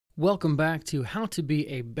Welcome back to How to Be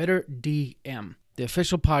a Better DM, the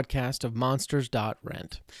official podcast of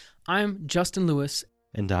Monsters.rent. I'm Justin Lewis.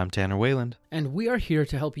 And I'm Tanner Wayland. And we are here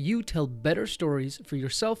to help you tell better stories for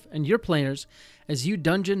yourself and your players as you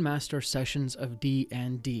dungeon master sessions of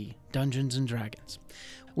D&D, Dungeons & Dragons.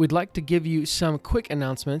 We'd like to give you some quick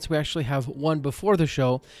announcements. We actually have one before the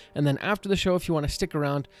show, and then after the show, if you want to stick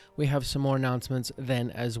around, we have some more announcements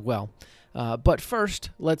then as well. But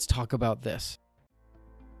first, let's talk about this.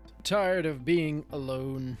 Tired of being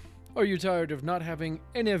alone? Are you tired of not having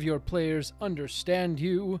any of your players understand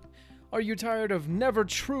you? Are you tired of never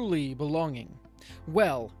truly belonging?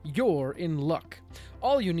 Well, you're in luck.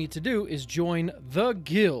 All you need to do is join the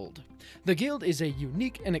Guild. The Guild is a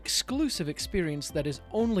unique and exclusive experience that is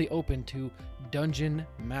only open to Dungeon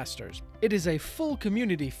Masters. It is a full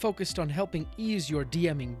community focused on helping ease your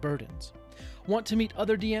DMing burdens. Want to meet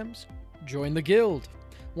other DMs? Join the Guild.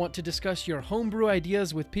 Want to discuss your homebrew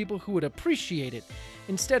ideas with people who would appreciate it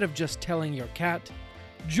instead of just telling your cat?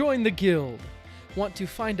 Join the Guild. Want to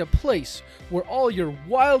find a place where all your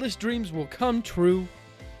wildest dreams will come true?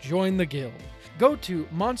 Join the Guild. Go to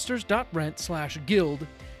monsters.rent/guild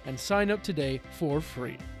and sign up today for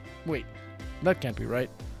free. Wait, that can't be right.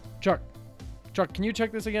 Chuck, can you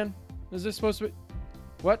check this again? Is this supposed to be...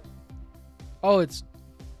 What? Oh,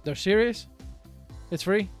 they're serious? It's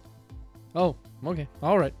free? Oh, okay.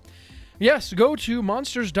 All right. Yes, go to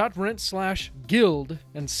monsters.rent/guild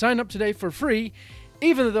and sign up today for free,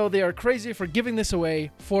 even though they are crazy for giving this away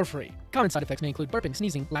for free. Common side effects may include burping,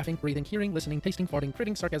 sneezing, laughing, breathing, hearing, listening, tasting, farting,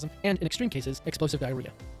 critting, sarcasm, and in extreme cases, explosive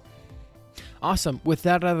diarrhea. Awesome. With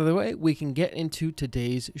that out of the way, we can get into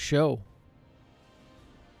today's show.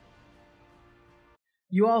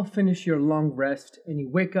 You all finish your long rest, and you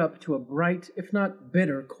wake up to a bright, if not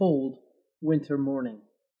bitter, cold winter morning.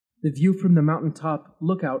 The view from the mountaintop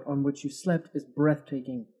lookout on which you slept is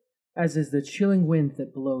breathtaking, as is the chilling wind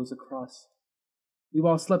that blows across. You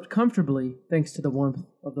all slept comfortably thanks to the warmth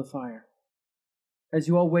of the fire. As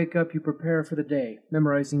you all wake up, you prepare for the day,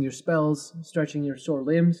 memorizing your spells, stretching your sore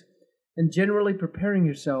limbs, and generally preparing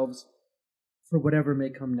yourselves for whatever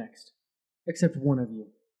may come next, except one of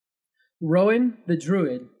you. Roen, the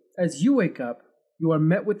druid, as you wake up, you are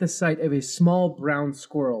met with the sight of a small brown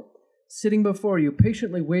squirrel, sitting before you,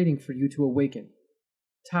 patiently waiting for you to awaken.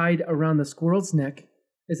 Tied around the squirrel's neck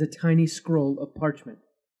is a tiny scroll of parchment.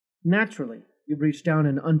 Naturally, you reach down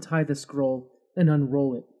and untie the scroll and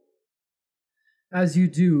unroll it. As you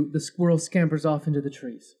do, the squirrel scampers off into the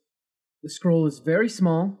trees. The scroll is very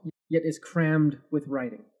small, yet is crammed with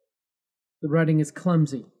writing. The writing is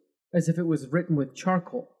clumsy, as if it was written with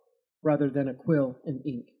charcoal rather than a quill and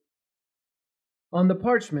ink. On the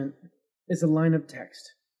parchment is a line of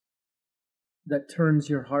text that turns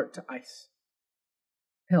your heart to ice.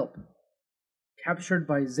 Help. Captured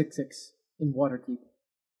by Zixix in Waterdeep.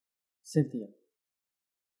 Cynthia.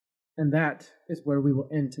 And that is where we will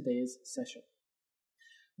end today's session.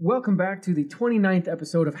 Welcome back to the 29th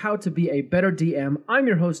episode of How to Be a Better DM. I'm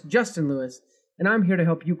your host, Justin Lewis, and I'm here to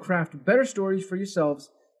help you craft better stories for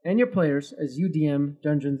yourselves and your players as you DM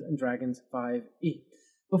Dungeons & Dragons 5e.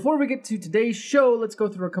 Before we get to today's show, let's go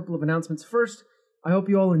through a couple of announcements. First, I hope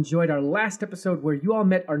you all enjoyed our last episode where you all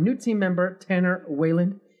met our new team member, Tanner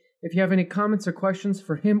Wayland. If you have any comments or questions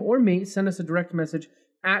for him or me, send us a direct message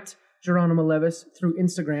at Geronimo Levis through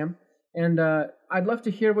Instagram. And I'd love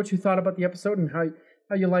to hear what you thought about the episode and how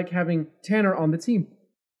you like having Tanner on the team.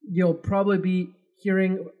 You'll probably be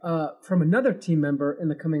hearing from another team member in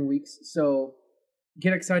the coming weeks, so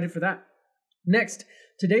get excited for that. Next,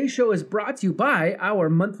 today's show is brought to you by our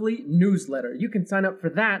monthly newsletter. You can sign up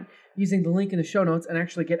for that using the link in the show notes and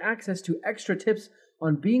actually get access to extra tips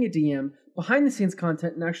on being a DM, behind-the-scenes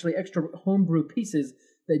content, and actually extra homebrew pieces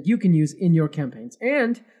that you can use in your campaigns.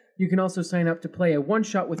 And you can also sign up to play a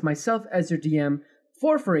one-shot with myself as your DM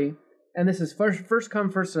for free, and this is first come,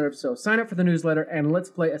 first serve, so sign up for the newsletter and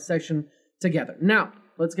let's play a session together. Now,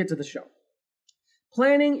 let's get to the show.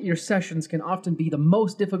 Planning your sessions can often be the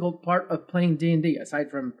most difficult part of playing D&D, aside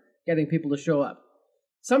from getting people to show up.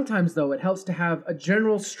 Sometimes, though, it helps to have a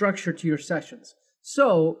general structure to your sessions.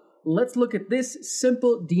 So, let's look at this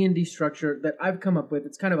simple D&D structure that I've come up with.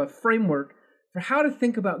 It's kind of a framework for how to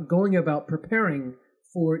think about going about preparing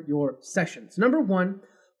for your sessions. Number one,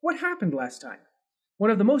 what happened last time?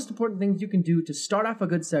 One of the most important things you can do to start off a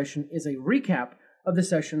good session is a recap of the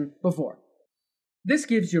session before. This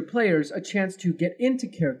gives your players a chance to get into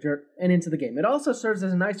character and into the game. It also serves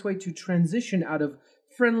as a nice way to transition out of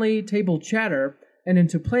friendly table chatter and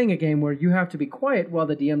into playing a game where you have to be quiet while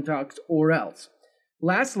the DM talks or else.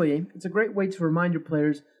 Lastly, it's a great way to remind your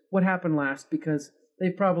players what happened last because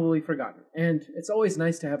they've probably forgotten, and it's always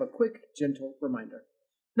nice to have a quick, gentle reminder.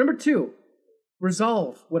 Number 2,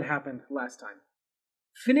 resolve what happened last time.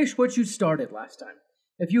 Finish what you started last time.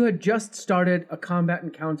 If you had just started a combat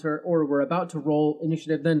encounter or were about to roll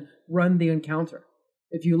initiative, then run the encounter.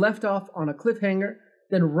 If you left off on a cliffhanger,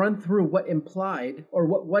 then run through what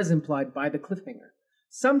was implied by the cliffhanger.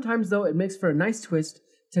 Sometimes, though, it makes for a nice twist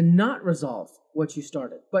to not resolve what you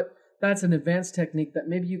started, but that's an advanced technique that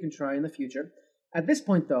maybe you can try in the future. At this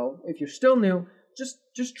point, though, if you're still new,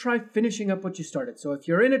 just try finishing up what you started. So if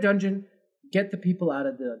you're in a dungeon, get the people out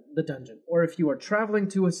of the dungeon. Or if you are traveling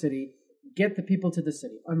to a city, get the people to the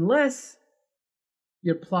city, unless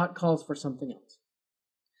your plot calls for something else.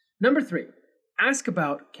 Number 3, ask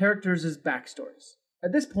about characters' backstories.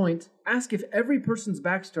 At this point, ask if every person's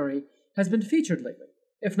backstory has been featured lately.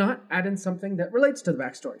 If not, add in something that relates to the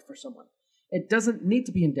backstory for someone. It doesn't need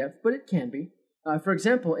to be in depth, but it can be. For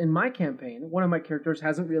example, in my campaign, one of my characters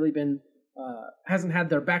hasn't had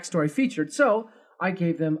their backstory featured, so I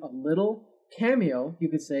gave them a little cameo, you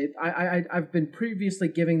could say. I've been previously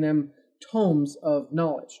giving them tomes of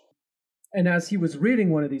knowledge. And as he was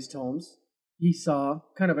reading one of these tomes, he saw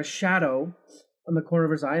kind of a shadow on the corner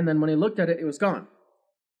of his eye, and then when he looked at it, it was gone.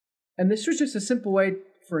 And this was just a simple way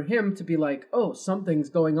for him to be like, oh, something's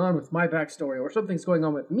going on with my backstory, or something's going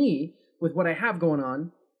on with me, with what I have going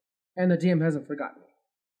on, and the DM hasn't forgotten me.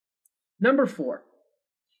 Number 4,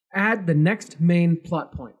 add the next main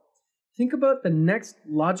plot point. Think about the next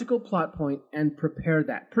logical plot point and prepare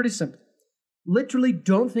that. Pretty simple. Literally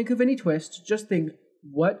don't think of any twists, just think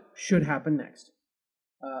what should happen next.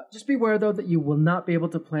 Just beware, though, that you will not be able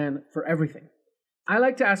to plan for everything. I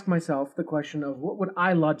like to ask myself the question of what would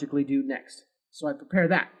I logically do next? So I prepare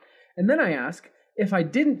that. And then I ask, if I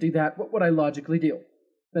didn't do that, what would I logically do?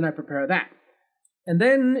 Then I prepare that. And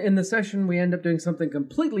then in the session, we end up doing something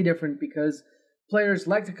completely different because players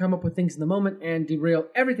like to come up with things in the moment and derail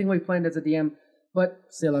everything we've planned as a DM, but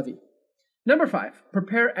c'est la vie. Number 5,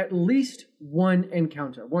 prepare at least one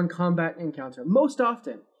combat encounter. Most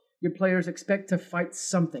often, your players expect to fight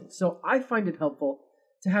something, so I find it helpful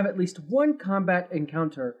to have at least one combat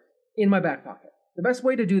encounter in my back pocket. The best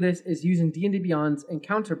way to do this is using D&D Beyond's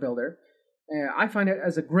Encounter Builder. I find it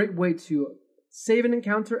as a great way to save an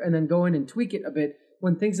encounter and then go in and tweak it a bit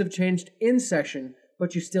when things have changed in session,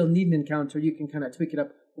 but you still need an encounter. You can kind of tweak it up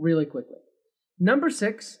really quickly. Number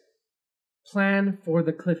 6, plan for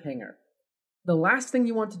the cliffhanger. The last thing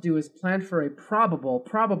you want to do is plan for a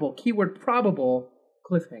probable, keyword probable,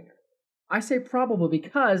 cliffhanger. I say probable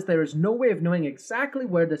because there is no way of knowing exactly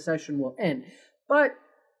where the session will end, but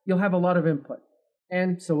you'll have a lot of input,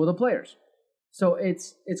 and so will the players. So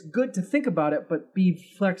it's good to think about it, but be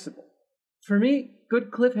flexible. For me,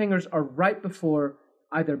 good cliffhangers are right before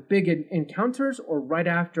either big encounters or right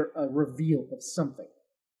after a reveal of something,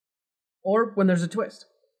 or when there's a twist.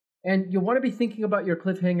 And you'll want to be thinking about your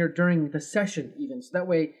cliffhanger during the session even, so that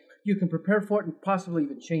way you can prepare for it and possibly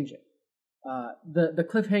even change it. The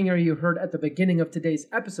cliffhanger you heard at the beginning of today's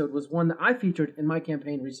episode was one that I featured in my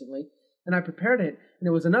campaign recently, and I prepared it, and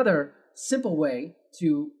it was another simple way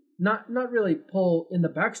to not really pull in the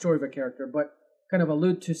backstory of a character, but kind of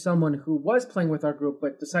allude to someone who was playing with our group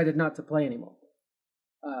but decided not to play anymore.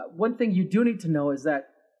 One thing you do need to know is that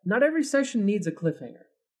not every session needs a cliffhanger.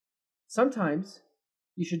 Sometimes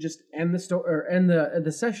you should just end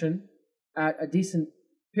the session at a decent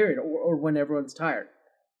period or when everyone's tired.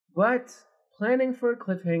 But planning for a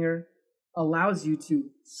cliffhanger allows you to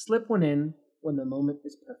slip one in when the moment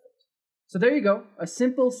is perfect. So there you go, a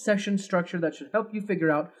simple session structure that should help you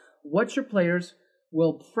figure out what your players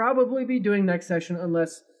will probably be doing next session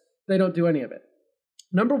unless they don't do any of it.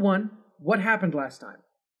 Number 1, what happened last time?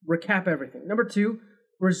 Recap everything. Number 2,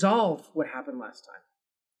 resolve what happened last time.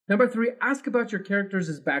 Number 3, ask about your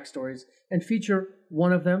characters' backstories and feature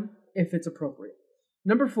one of them if it's appropriate.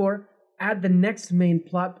 Number 4, add the next main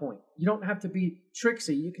plot point. You don't have to be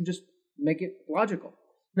tricksy, you can just make it logical.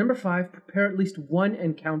 Number 5, prepare at least one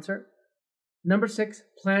encounter. Number 6,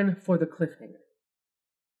 plan for the cliffhanger.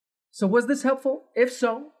 So was this helpful? If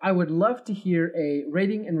so, I would love to hear a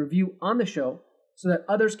rating and review on the show so that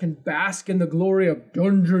others can bask in the glory of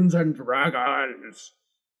Dungeons and Dragons.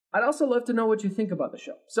 I'd also love to know what you think about the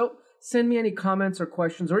show. So send me any comments or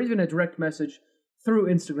questions or even a direct message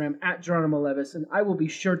through Instagram at Geronimo Levis, and I will be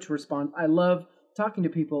sure to respond. I love talking to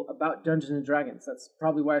people about Dungeons and Dragons. That's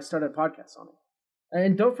probably why I started a podcast on it.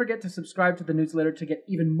 And don't forget to subscribe to the newsletter to get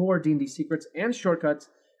even more D&D secrets and shortcuts,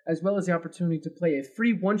 as well as the opportunity to play a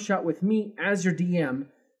free one-shot with me as your DM.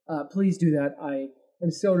 Please do that. I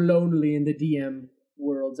am so lonely in the DM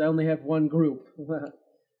worlds. I only have one group.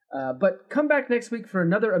 But come back next week for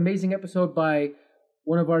another amazing episode by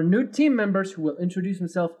one of our new team members who will introduce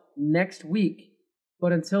himself next week.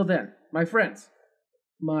 But until then, my friends,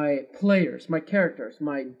 my players, my characters,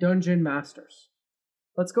 my dungeon masters,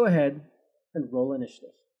 let's go ahead and roll initiative.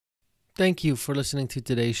 Thank you for listening to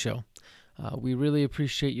today's show. We really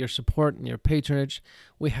appreciate your support and your patronage.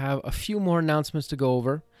 We have a few more announcements to go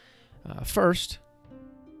over. First,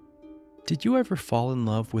 did you ever fall in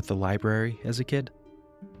love with the library as a kid?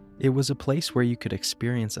 It was a place where you could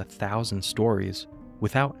experience 1,000 stories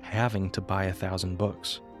without having to buy 1,000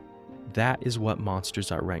 books. That is what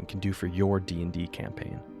Monsters.rent can do for your D&D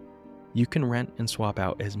campaign. You can rent and swap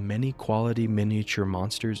out as many quality miniature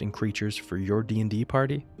monsters and creatures for your D&D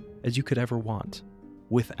party as you could ever want,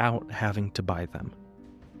 without having to buy them.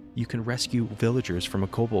 You can rescue villagers from a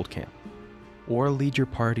kobold camp, or lead your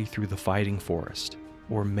party through the fighting forest,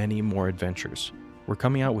 or many more adventures. We're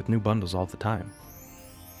coming out with new bundles all the time.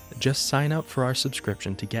 Just sign up for our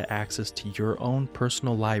subscription to get access to your own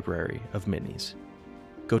personal library of minis.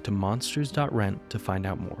 Go to monsters.rent to find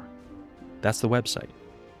out more. That's the website.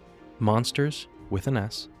 Monsters, with an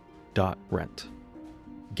S, .rent.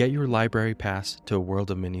 Get your library pass to a world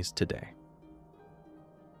of minis today.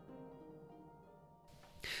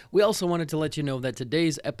 we also wanted to let you know that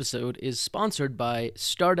today's episode is sponsored by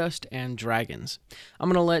Stardust and Dragons. I'm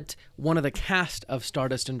going to let one of the cast of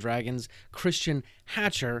Stardust and Dragons, Christian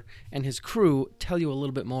Hatcher, and his crew tell you a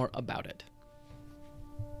little bit more about it.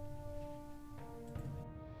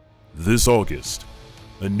 This August,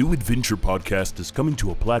 a new adventure podcast is coming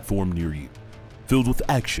to a platform near you, filled with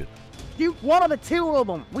action. You one of the two of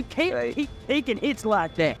them. We can't keep taking hits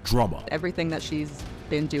like that. Drama. Everything that she's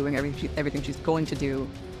been doing, everything she's going to do,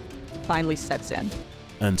 finally sets in.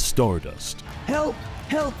 And Stardust. Help!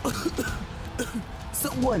 Help!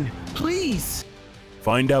 Someone, please!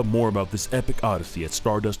 Find out more about this epic odyssey at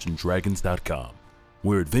stardustanddragons.com,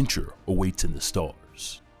 where adventure awaits in the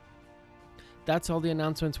stars. That's all the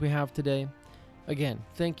announcements we have today. Again,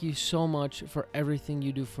 thank you so much for everything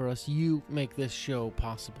you do for us. You make this show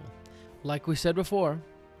possible. Like we said before,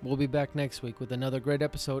 we'll be back next week with another great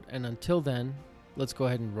episode, and until then, let's go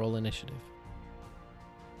ahead and roll initiative.